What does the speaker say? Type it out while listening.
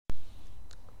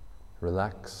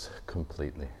Relax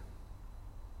completely.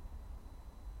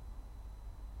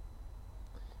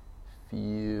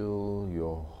 Feel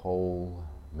your whole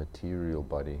material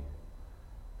body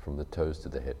from the toes to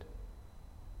the head.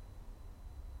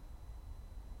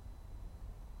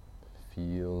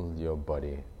 Feel your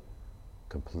body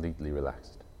completely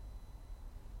relaxed.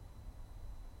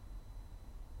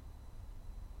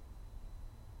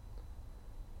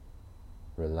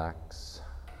 Relax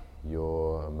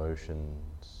your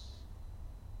emotions,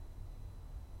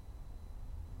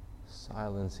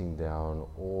 silencing down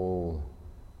all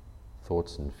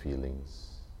thoughts and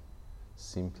feelings.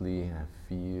 Simply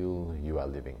feel you are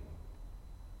living.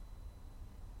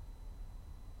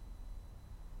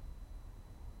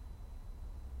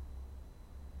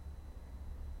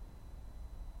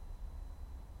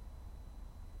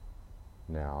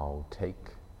 Now take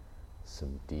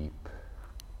some deep,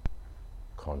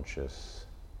 conscious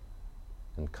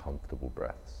and comfortable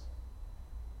breaths.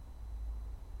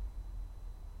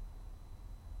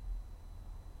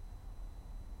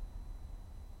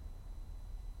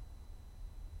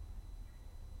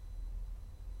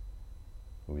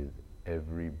 With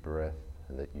every breath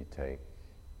that you take,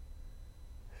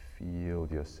 feel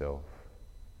yourself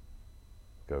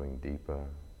going deeper,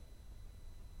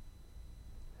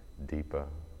 deeper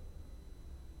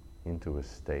into a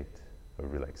state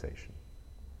of relaxation.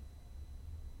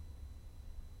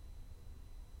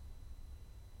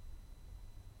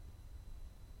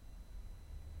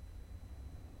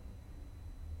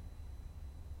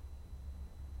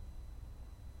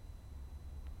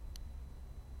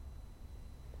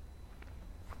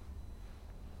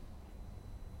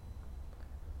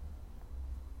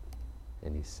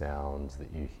 Any sounds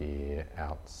that you hear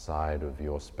outside of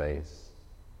your space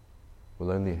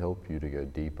will only help you to go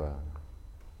deeper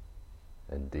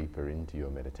and deeper into your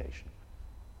meditation.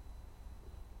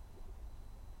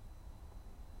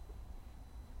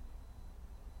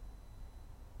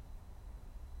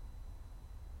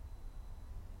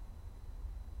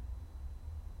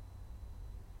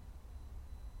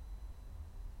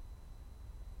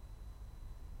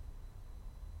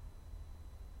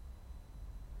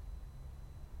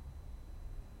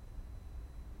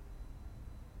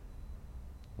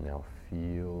 Now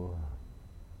feel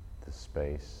the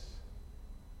space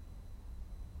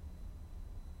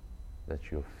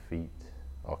that your feet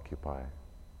occupy.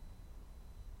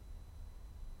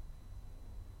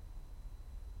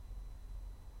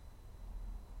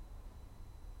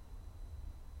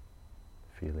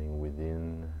 Feeling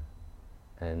within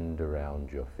and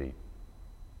around your feet.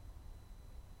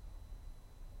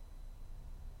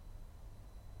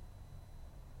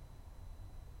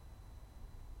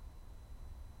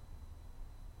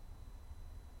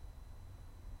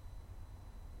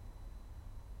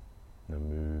 Now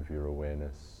move your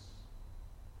awareness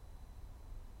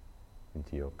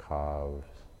into your calves,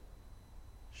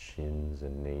 shins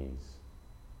and knees.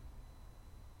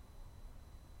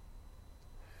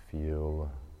 Feel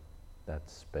that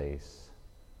space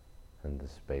and the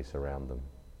space around them.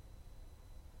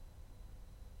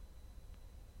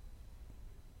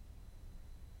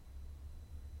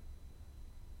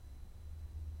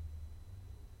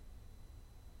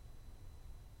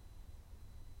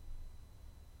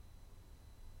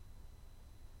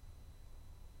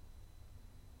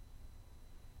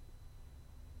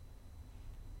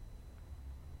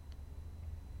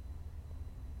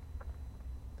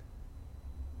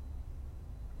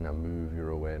 Now move your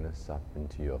awareness up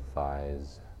into your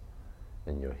thighs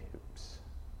and your hips.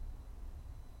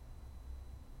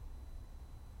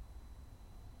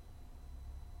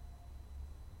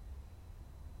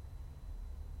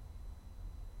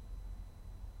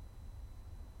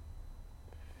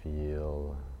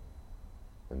 Feel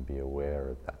and be aware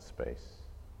of that space.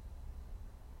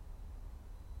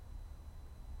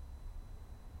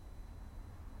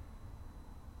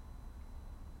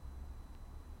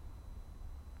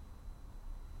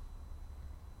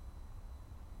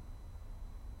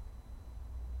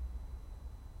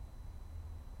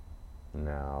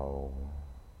 Now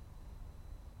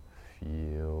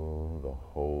feel the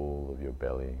whole of your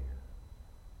belly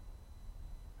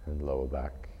and lower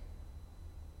back.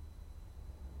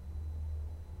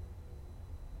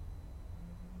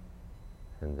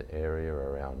 And the area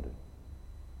around it.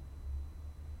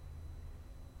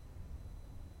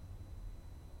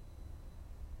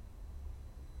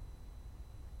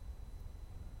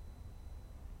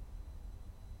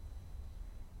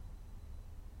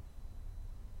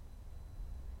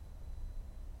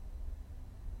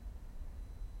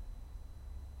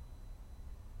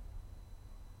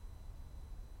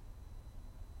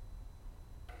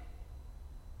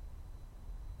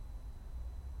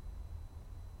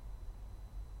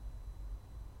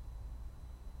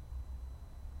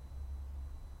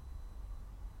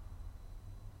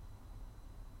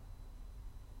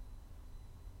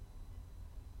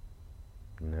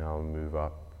 move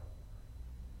up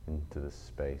into the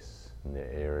space in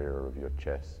the area of your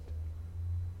chest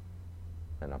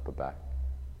and upper back.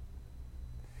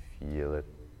 Feel it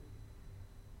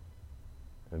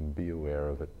and be aware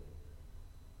of it.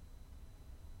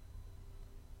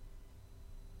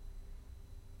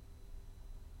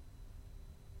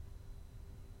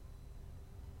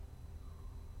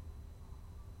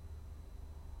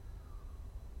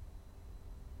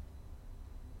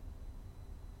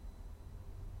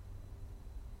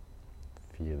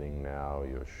 Feeling now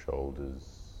your shoulders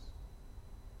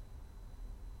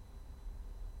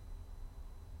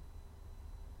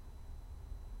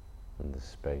and the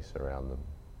space around them.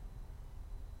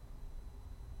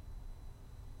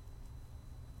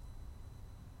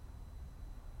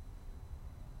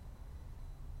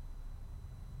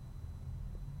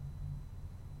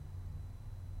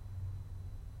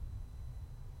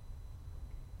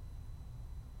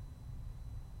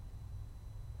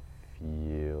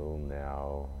 Feel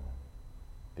now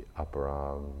the upper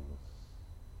arms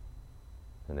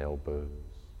and elbows,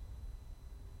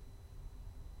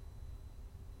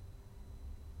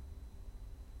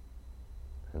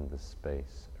 and the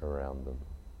space around them.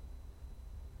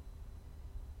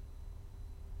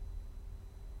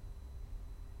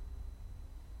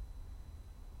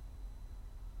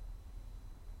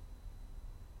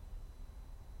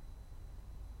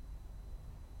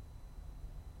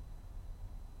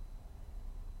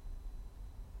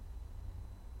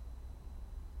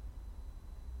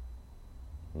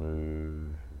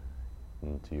 Move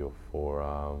into your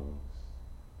forearms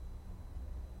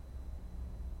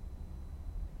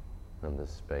and the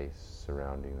space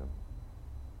surrounding them.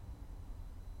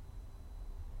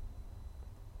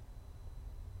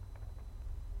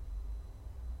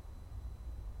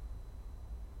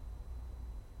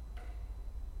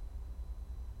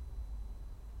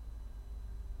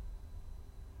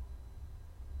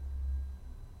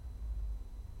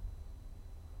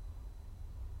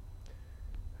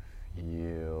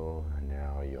 Feel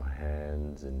now your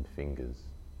hands and fingers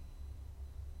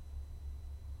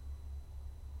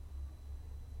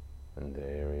and the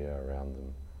area around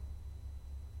them.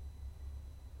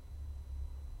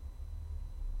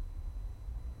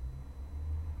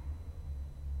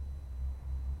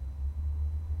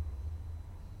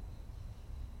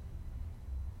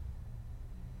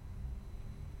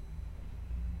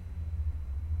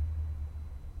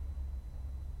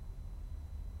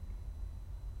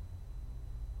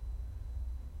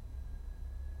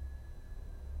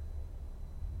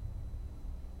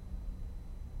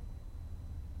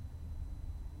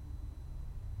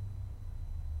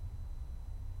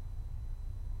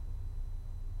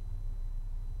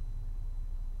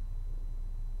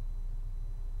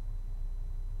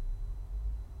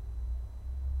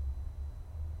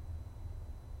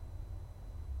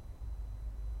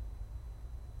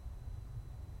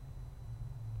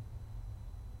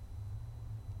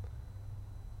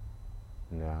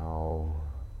 Now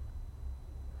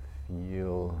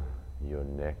feel your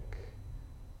neck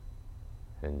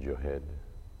and your head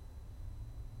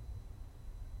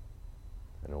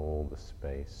and all the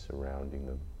space surrounding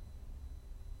them.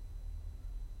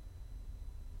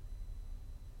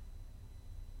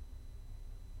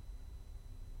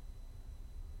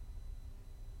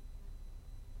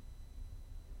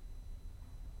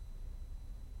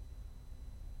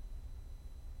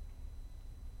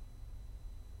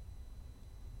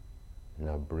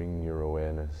 Now bring your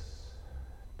awareness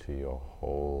to your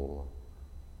whole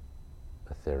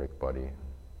etheric body,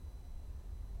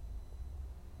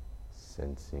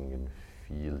 sensing and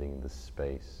feeling the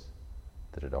space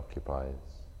that it occupies.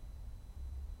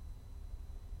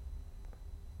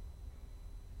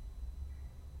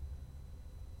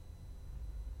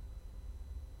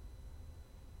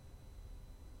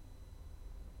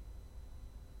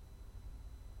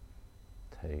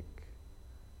 Take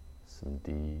some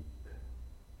deep,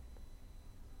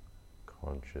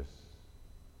 conscious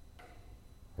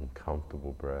and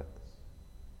comfortable breaths.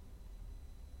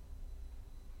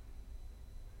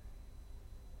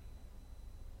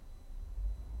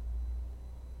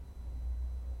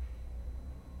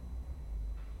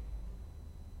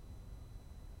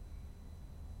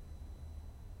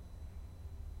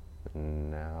 And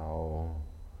now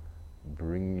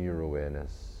bring your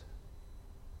awareness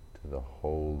to the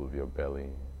whole of your belly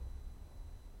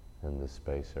and the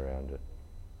space around it.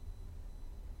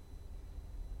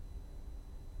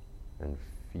 And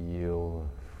feel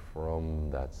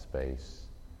from that space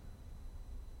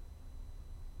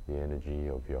the energy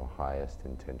of your highest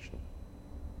intention.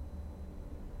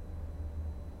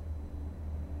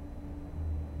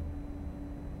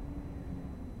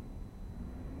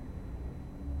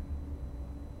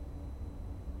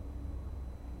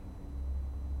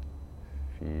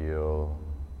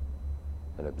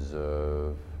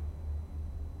 observe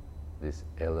this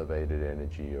elevated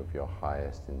energy of your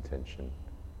highest intention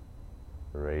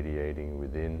radiating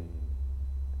within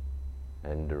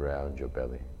and around your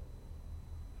belly.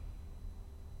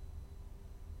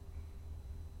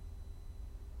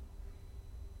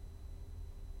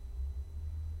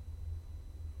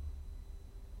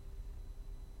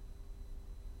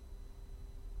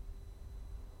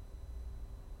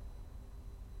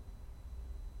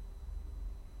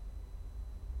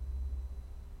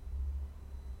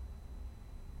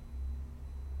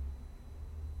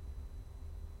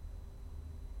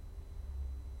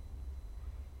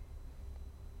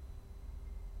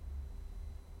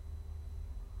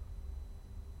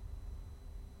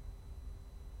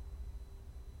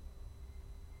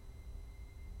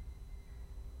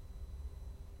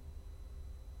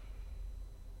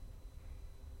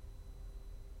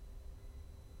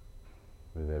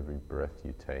 With every breath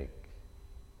you take,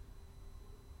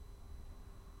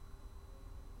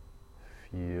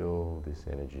 feel this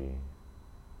energy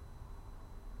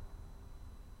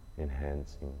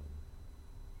enhancing,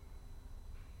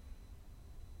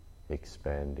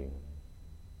 expanding,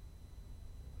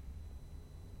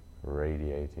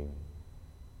 radiating,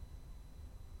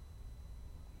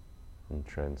 and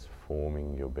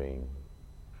transforming your being.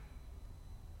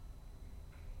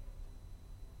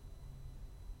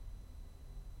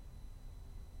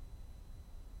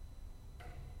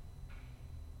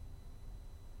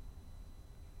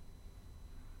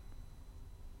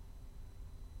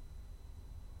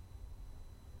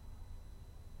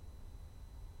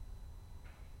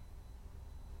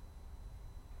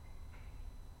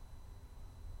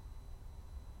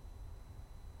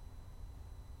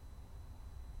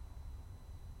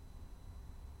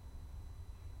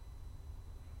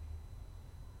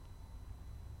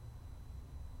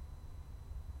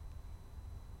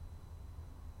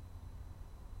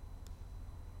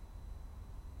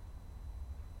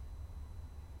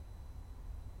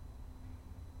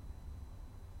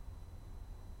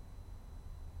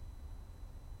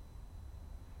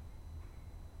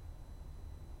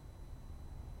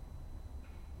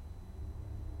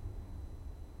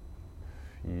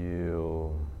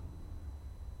 Feel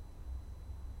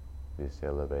this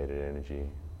elevated energy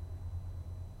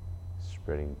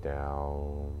spreading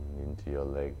down into your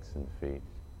legs and feet.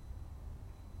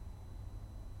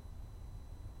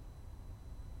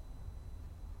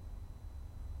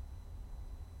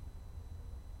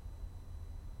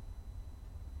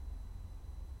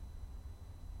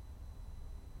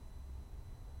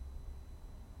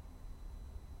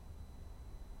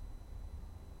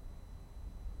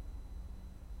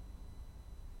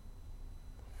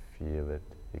 Feel it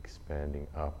expanding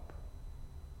up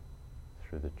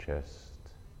through the chest,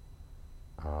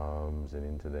 arms and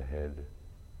into the head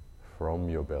from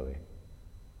your belly.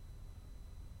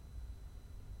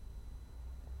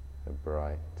 A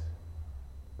bright,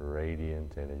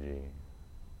 radiant energy.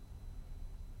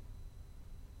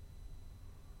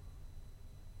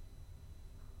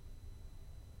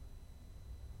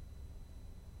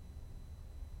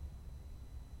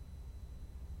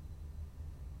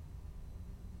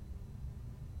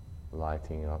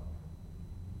 Lighting up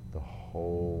the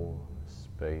whole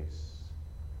space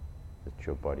that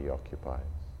your body occupies,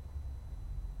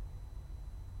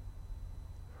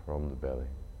 from the belly.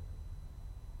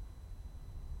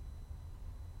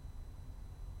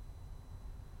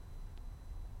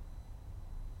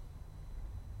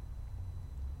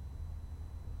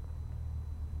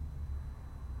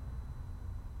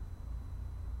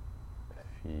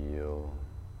 Feel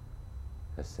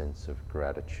a sense of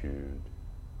gratitude,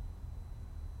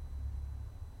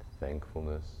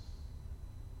 thankfulness,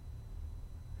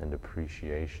 and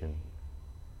appreciation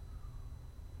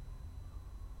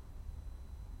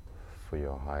for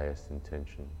your highest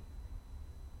intention,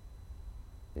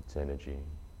 its energy,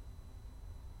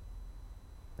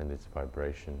 and its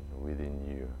vibration within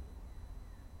you.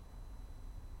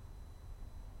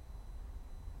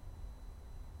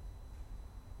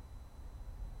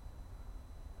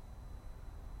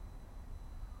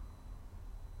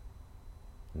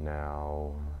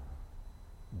 Now,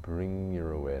 bring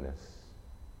your awareness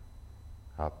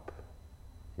up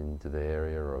into the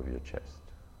area of your chest.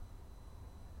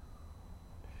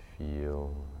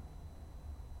 Feel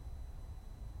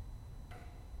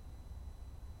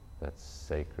that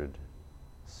sacred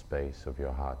space of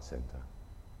your heart center.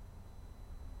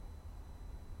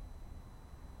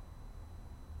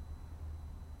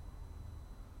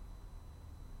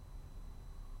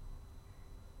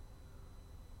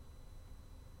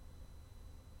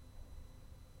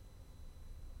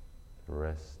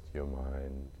 Rest your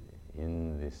mind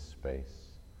in this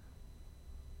space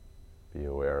Be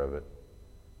aware of it.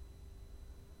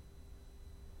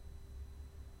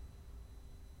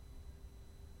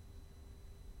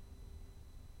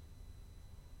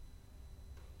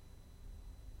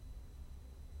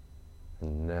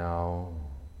 And now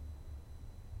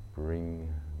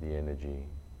bring the energy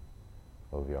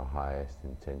of your highest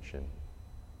intention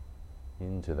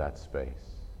into that space.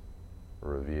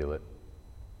 Reveal it.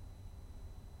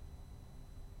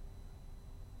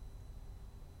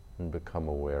 And become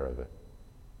aware of it.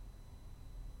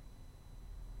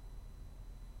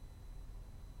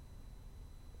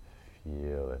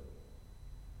 Feel it.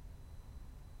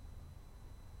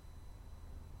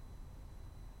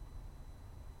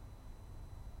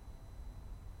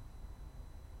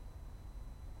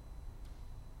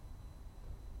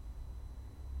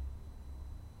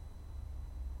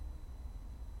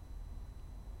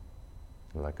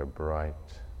 Like a bright,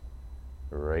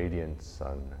 radiant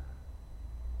sun.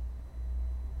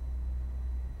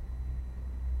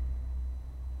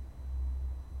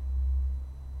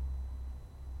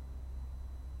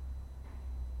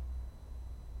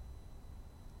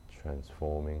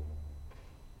 Transforming,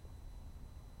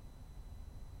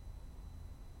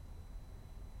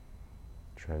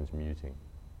 transmuting,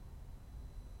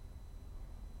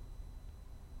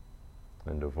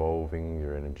 and evolving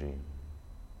your energy.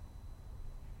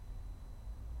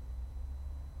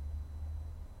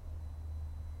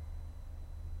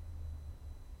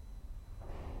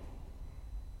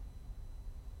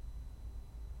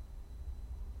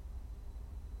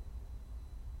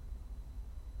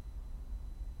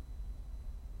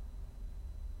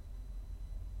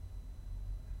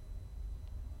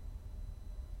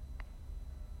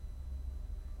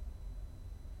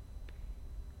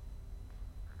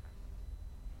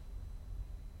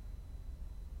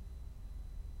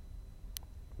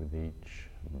 With each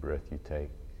breath you take,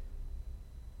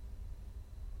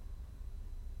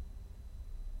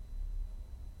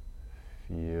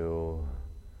 feel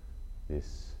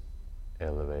this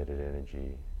elevated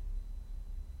energy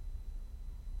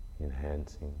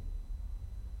enhancing,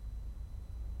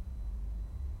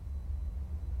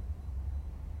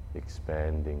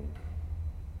 expanding,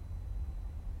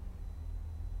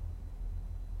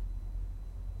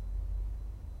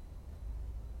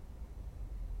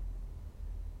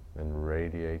 and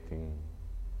radiating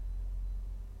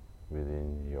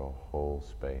within your whole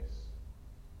space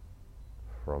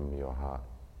from your heart,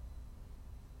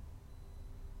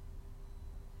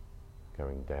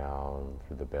 going down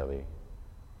through the belly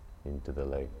into the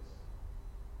legs,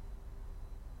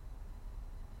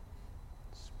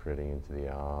 spreading into the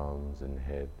arms and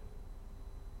head.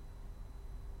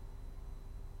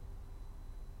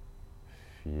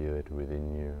 Feel it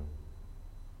within you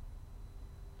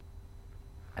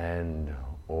and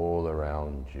all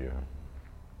around you.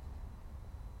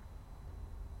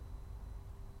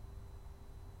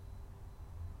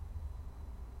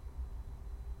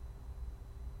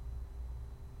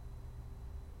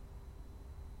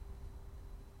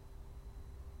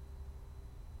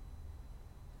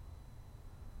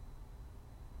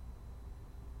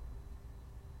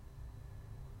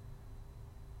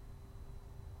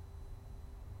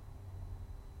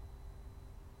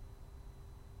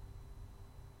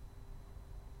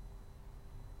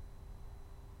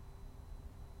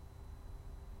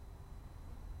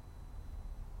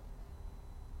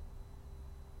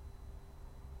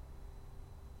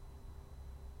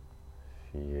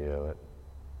 Feel it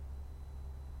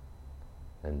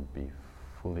and be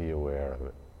fully aware of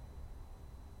it.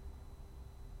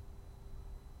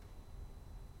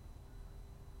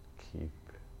 Keep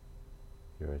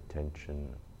your attention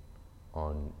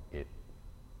on it.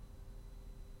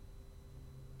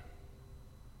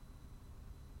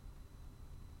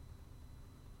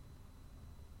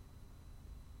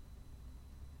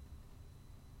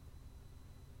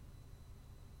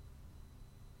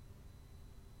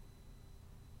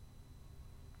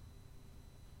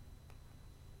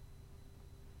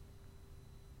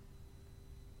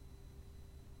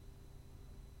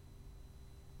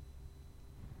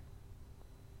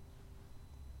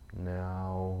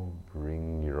 Now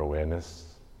bring your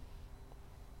awareness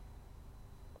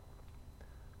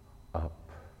up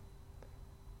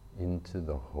into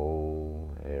the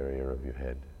whole area of your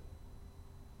head,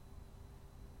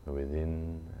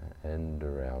 within and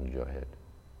around your head.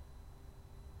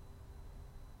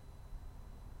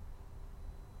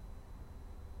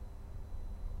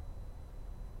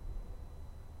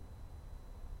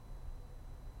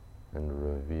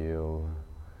 And reveal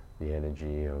the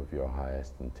energy of your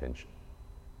highest intention.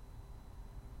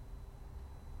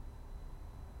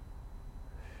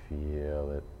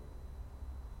 Feel it.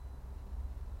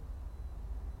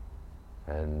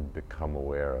 and become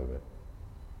aware of it.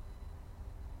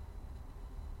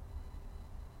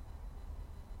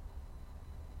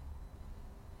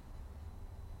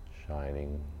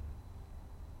 Shining,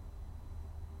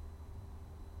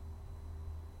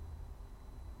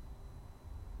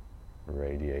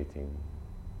 radiating,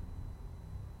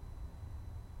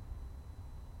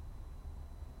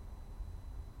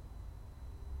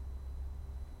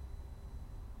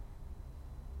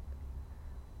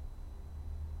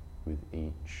 with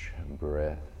each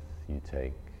breath you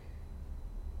take.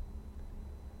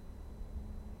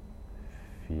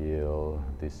 Feel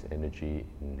this energy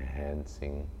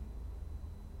enhancing,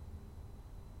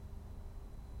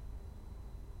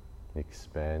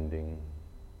 expanding,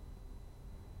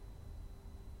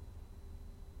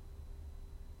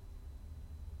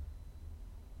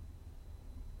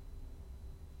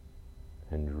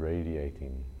 and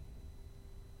radiating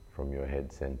from your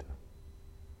head center.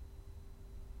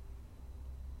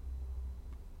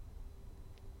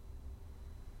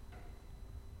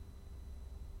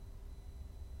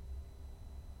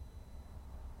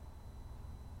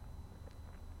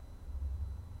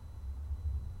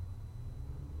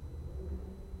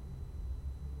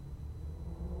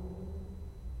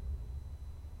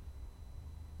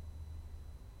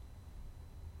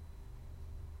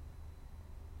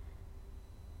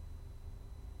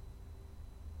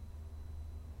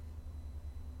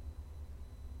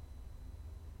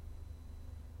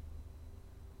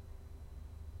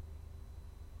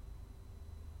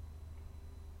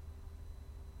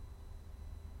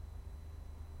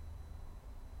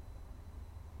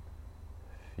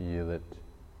 Feel it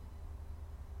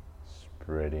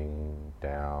spreading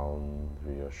down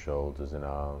through your shoulders and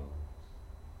arms,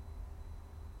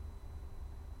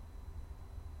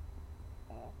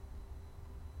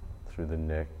 through the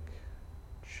neck,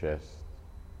 chest,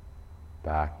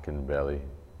 back and belly,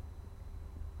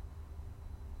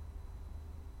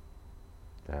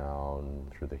 down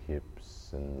through the hips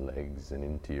and legs and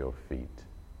into your feet.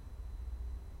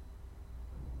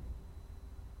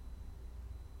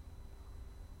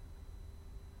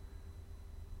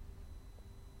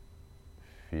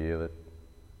 Feel it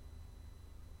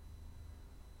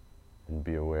and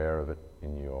be aware of it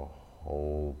in your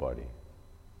whole body.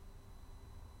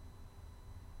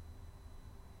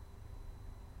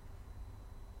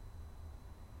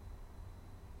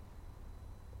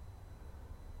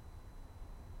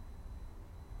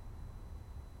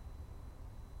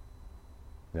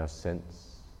 Now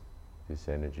sense this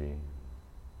energy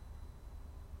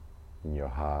in your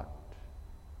heart,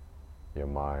 your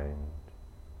mind,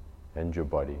 and your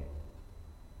body,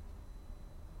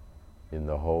 in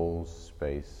the whole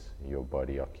space your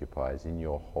body occupies, in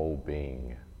your whole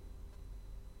being.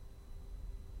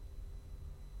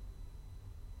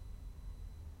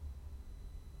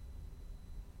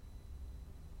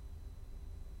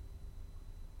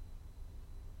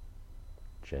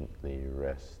 Gently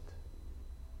rest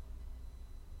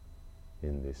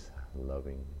in this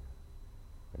loving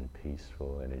and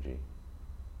peaceful energy.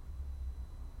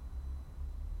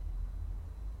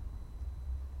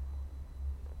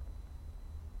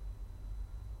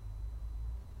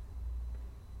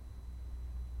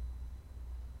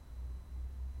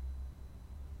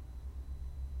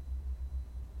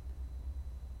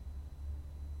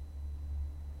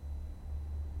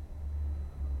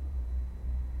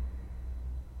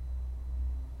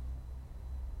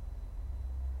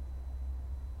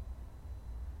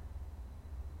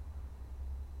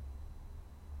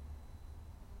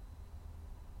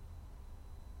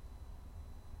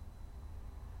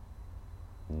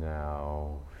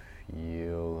 Now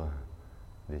feel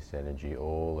this energy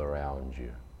all around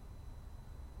you.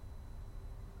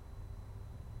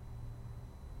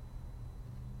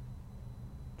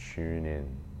 Tune in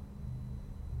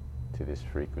to this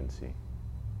frequency.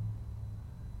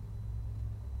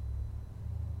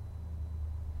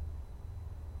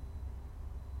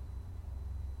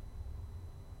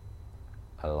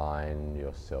 Align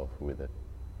yourself with it.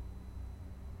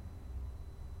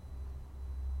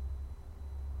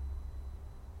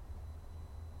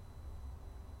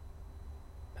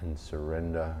 And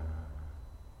surrender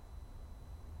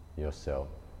yourself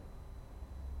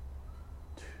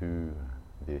to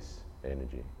this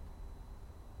energy.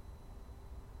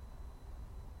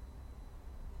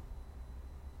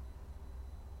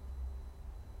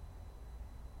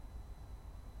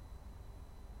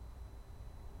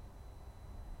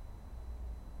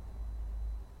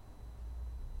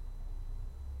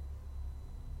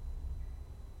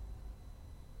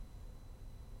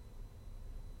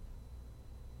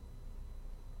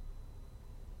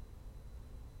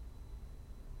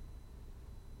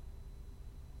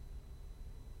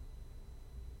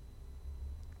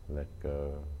 let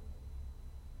go.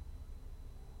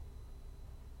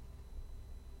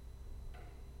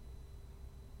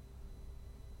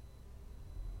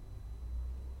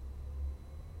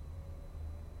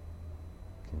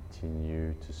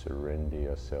 Continue to surrender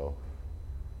yourself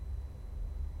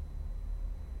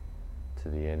to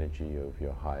the energy of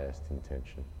your highest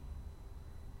intention.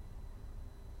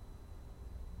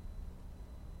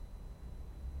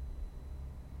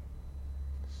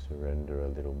 Surrender a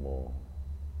little more.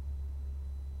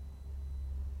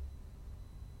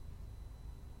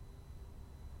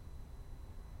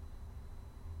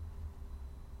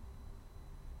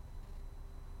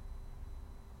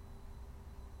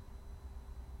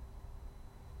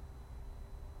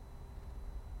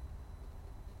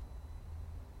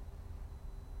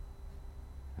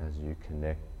 As you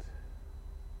connect,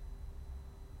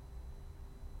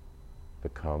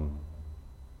 become,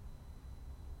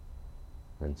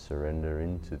 and surrender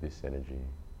into this energy,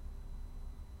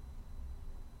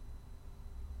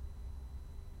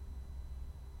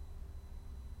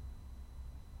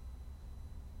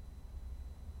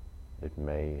 it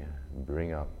may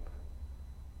bring up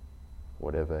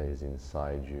whatever is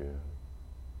inside you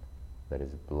that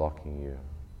is blocking you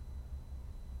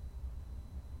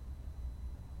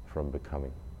from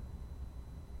becoming.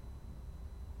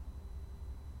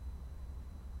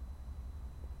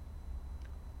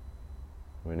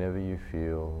 Whenever you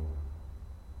feel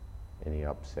any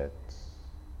upsets,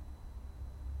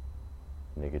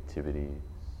 negativities,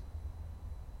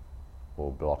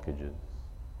 or blockages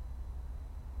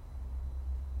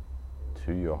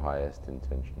to your highest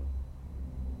intention,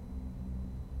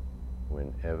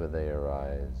 whenever they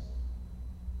arise,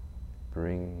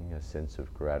 bring a sense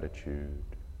of gratitude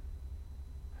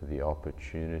for the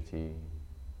opportunity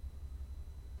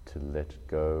to let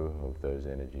go of those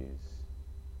energies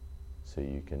so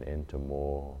you can enter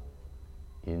more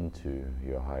into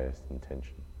your highest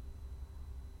intention.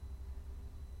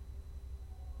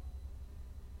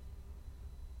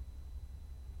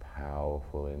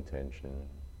 Powerful intention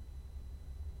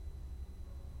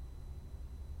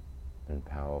and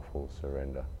powerful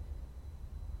surrender.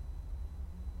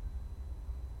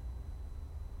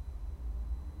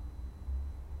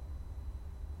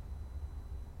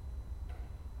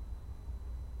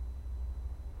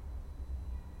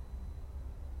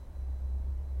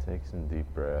 Take some deep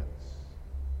breaths.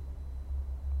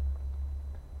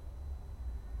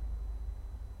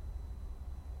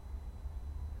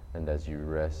 And as you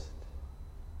rest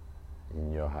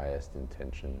in your highest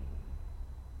intention,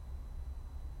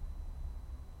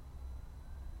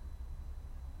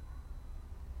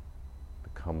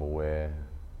 become aware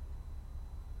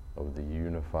of the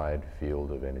unified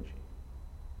field of energy.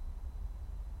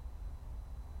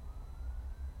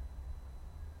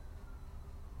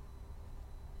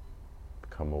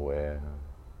 Become aware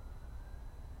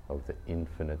of the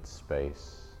infinite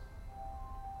space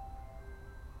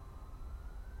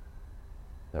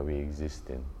that we exist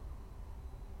in.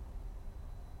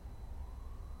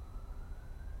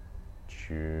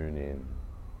 Tune in.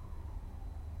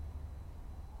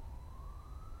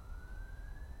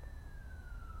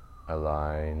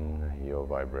 Align your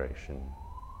vibration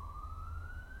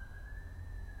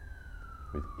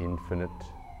with infinite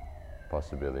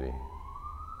possibility.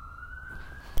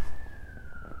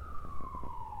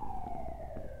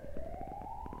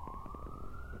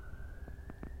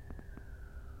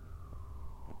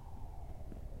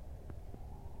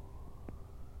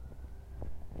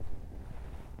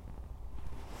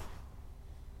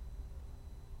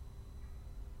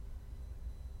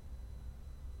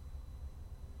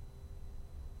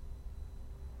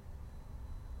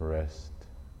 Rest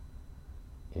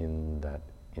in that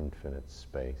infinite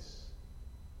space,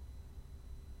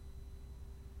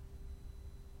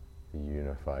 the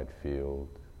unified field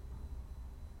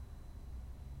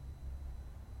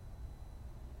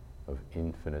of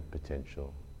infinite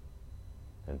potential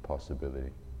and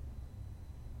possibility.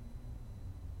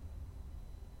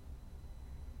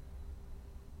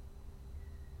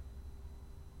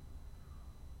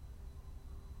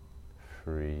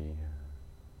 Free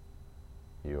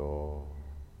your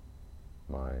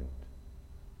mind.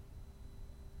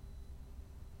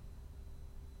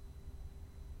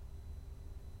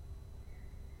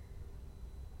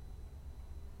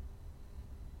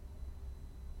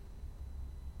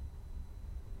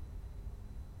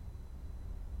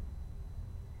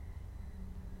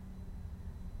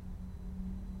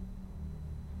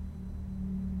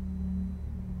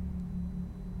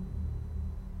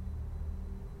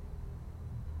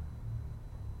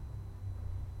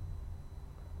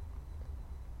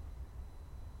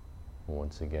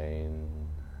 Once again,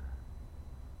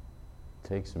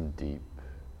 take some deep,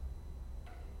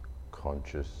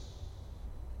 conscious,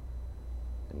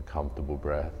 and comfortable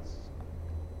breaths.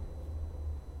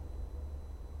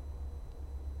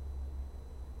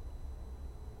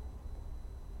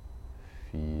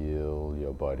 Feel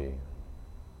your body.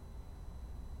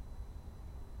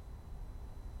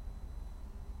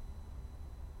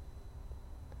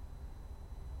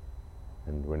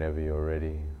 And whenever you're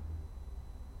ready,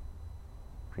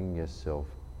 bring yourself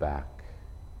back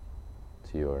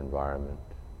to your environment.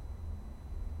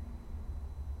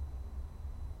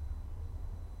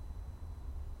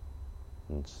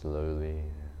 And slowly,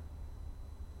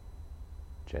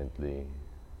 gently,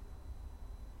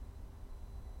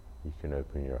 you can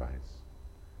open your eyes.